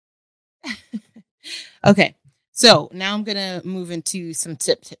Okay. So now I'm gonna move into some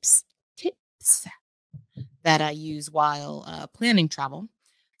tips that I use while planning travel.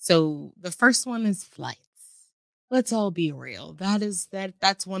 So the first one is flights. Let's all be real.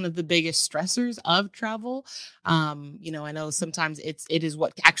 That's one of the biggest stressors of travel. I know sometimes it is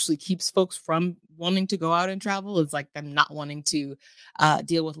what actually keeps folks from wanting to go out and travel is like them not wanting to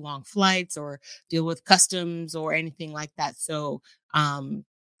deal with long flights or deal with customs or anything like that. So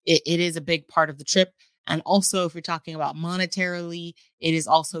it is a big part of the trip. And also, if you're talking about monetarily, it is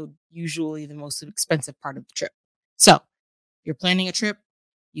also usually the most expensive part of the trip. So, you're planning a trip,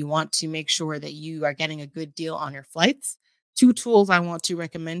 you want to make sure that you are getting a good deal on your flights. Two tools I want to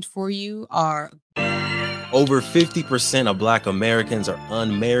recommend for you are Over 50% of Black Americans are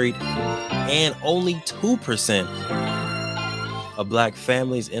unmarried, and only 2% of Black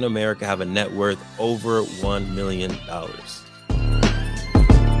families in America have a net worth over $1 million.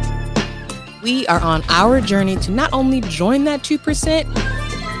 we are on our journey to not only join that 2%,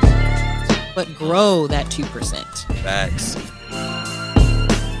 but grow that 2%. Facts.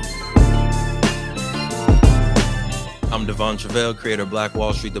 I'm Devon Travell, creator of Black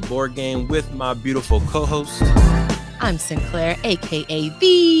Wall Street, the board game, with my beautiful co-host. I'm Sinclair, aka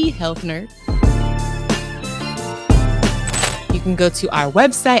the Health Nerd. You can go to our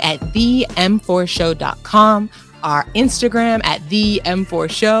website at them4show.com, our Instagram at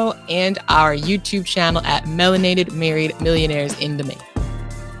them4show, and our YouTube channel at Melanated Married Millionaires in the Making.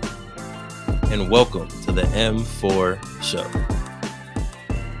 And welcome to the M4 Show.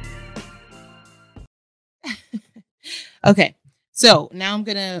 Okay, so now I'm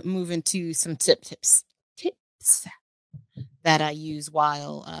gonna move into some tips that I use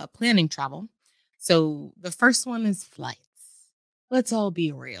while planning travel. So the first one is flights. Let's all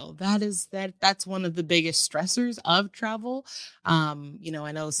be real. That's one of the biggest stressors of travel. I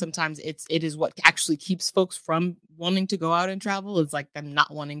know sometimes it is what actually keeps folks from wanting to go out and travel is like them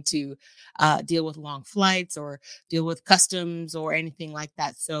not wanting to deal with long flights or deal with customs or anything like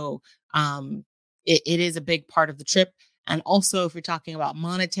that. So it is a big part of the trip. And also, if you're talking about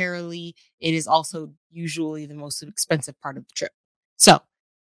monetarily, it is also usually the most expensive part of the trip. So,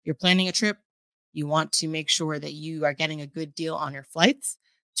 you're planning a trip, you want to make sure that you are getting a good deal on your flights.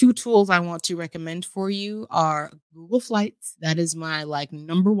 Two tools I want to recommend for you are Google Flights. That is my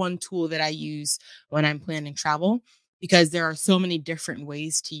number one tool that I use when I'm planning travel because there are so many different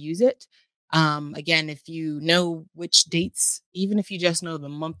ways to use it. Again, if you know which dates, even if you just know the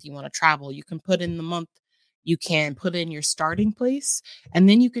month you want to travel, you can put in the month, you can put in your starting place, and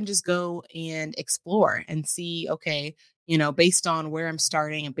then you can just go and explore and see, okay, based on where I'm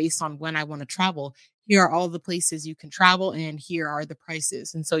starting and based on when I want to travel, here are all the places you can travel and here are the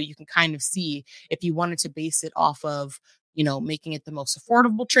prices. And so you can kind of see if you wanted to base it off of, making it the most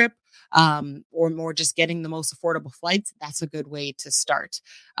affordable trip or more just getting the most affordable flights. That's a good way to start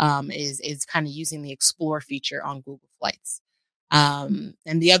is kind of using the explore feature on Google Flights. And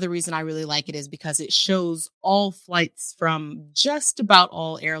the other reason I really like it is because it shows all flights from just about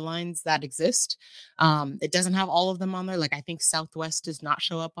all airlines that exist. It doesn't have all of them on there. Like I think Southwest does not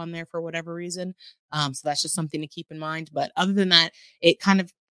show up on there for whatever reason. So that's just something to keep in mind. But other than that, it kind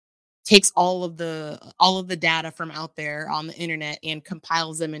of takes all of the data from out there on the internet and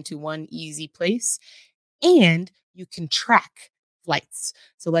compiles them into one easy place, and you can track flights.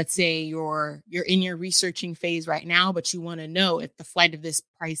 So let's say you're in your researching phase right now, but you want to know if the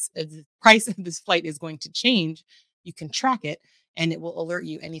price of this flight is going to change. You can track it, and it will alert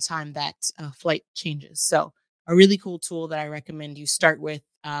you anytime that flight changes. So a really cool tool that I recommend you start with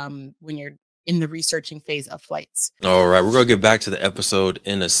when you're in the researching phase of flights. All right, we're going to get back to the episode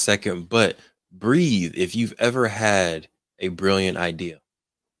in a second, but breathe if you've ever had a brilliant idea.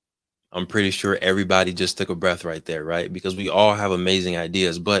 I'm pretty sure everybody just took a breath right there, right? Because we all have amazing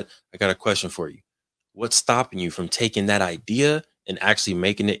ideas, but I got a question for you. What's stopping you from taking that idea and actually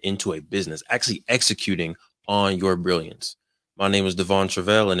making it into a business, actually executing on your brilliance? My name is Devon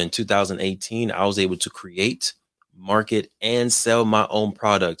Travell, and in 2018, I was able to create, market, and sell my own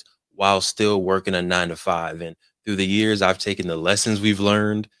product while still working a 9-to-5. And through the years, I've taken the lessons we've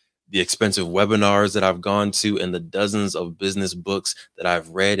learned, the expensive webinars that I've gone to, and the dozens of business books that I've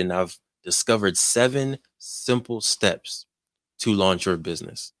read, and I've discovered 7 simple steps to launch your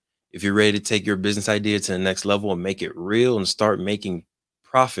business. If you're ready to take your business idea to the next level and make it real and start making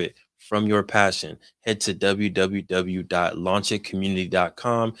profit from your passion, head to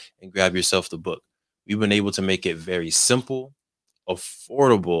www.launchitcommunity.com and grab yourself the book. We've been able to make it very simple,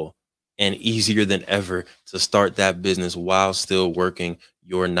 affordable, and easier than ever to start that business while still working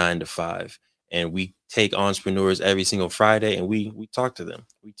your 9-to-5. And we take entrepreneurs every single Friday and we talk to them.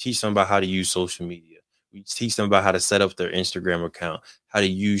 We teach them about how to use social media. We teach them about how to set up their Instagram account, how to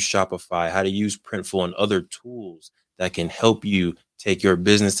use Shopify, how to use Printful and other tools that can help you take your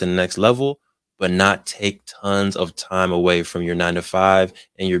business to the next level, but not take tons of time away from your 9 to 5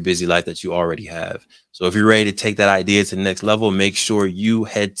 and your busy life that you already have. So if you're ready to take that idea to the next level, make sure you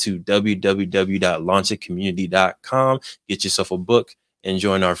head to www.launchitcommunity.com, get yourself a book, and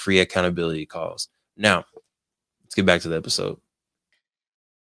join our free accountability calls. Now, let's get back to the episode.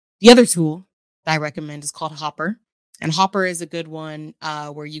 The other tool that I recommend is called Hopper. And Hopper is a good one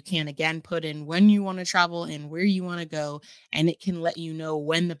where you can, again, put in when you want to travel and where you want to go. And it can let you know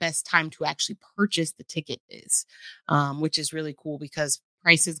when the best time to actually purchase the ticket is, which is really cool because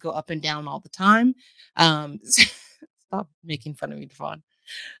prices go up and down all the time. Stop making fun of me, Devon.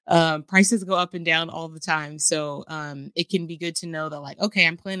 Prices go up and down all the time. So it can be good to know that, like, okay,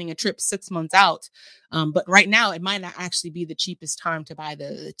 I'm planning a trip 6 months out. But right now it might not actually be the cheapest time to buy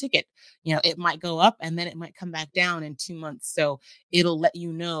the ticket. It might go up and then it might come back down in 2 months. So it'll let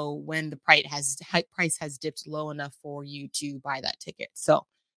you know when the price has dipped low enough for you to buy that ticket. So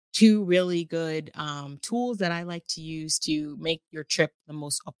 2 really good tools that I like to use to make your trip the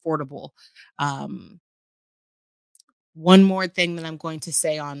most affordable. One more thing that I'm going to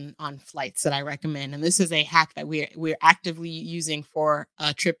say on flights that I recommend, and this is a hack that we're actively using for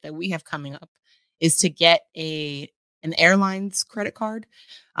a trip that we have coming up, is to get an airline's credit card,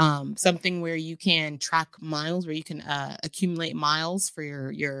 something where you can track miles, where you can accumulate miles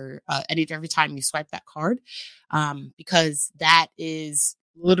for your every time you swipe that card, because that is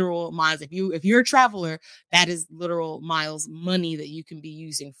literal miles. If you're a traveler, that is literal miles, money that you can be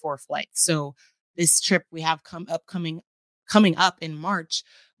using for flights. So this trip we have coming up in March,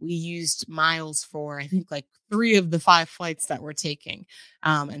 we used miles for, I think, like 3 of the 5 flights that we're taking.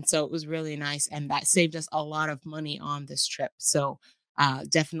 And so it was really nice. And that saved us a lot of money on this trip. So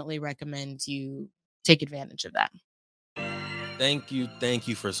definitely recommend you take advantage of that. Thank you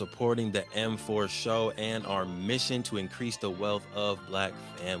for supporting the M4 show and our mission to increase the wealth of Black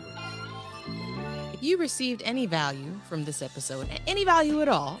families. If you received any value from this episode, any value at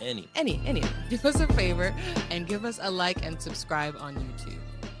all, any, do us a favor and give us a like and subscribe on YouTube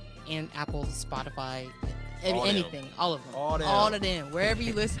and Apple, Spotify, anything, all of them, all of them, wherever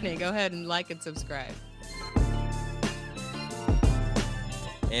you're listening, go ahead and like and subscribe.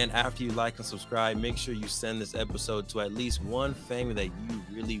 And after you like and subscribe, make sure you send this episode to at least one family that you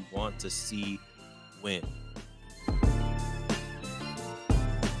really want to see win.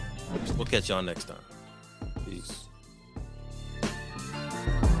 We'll catch y'all next time. Peace.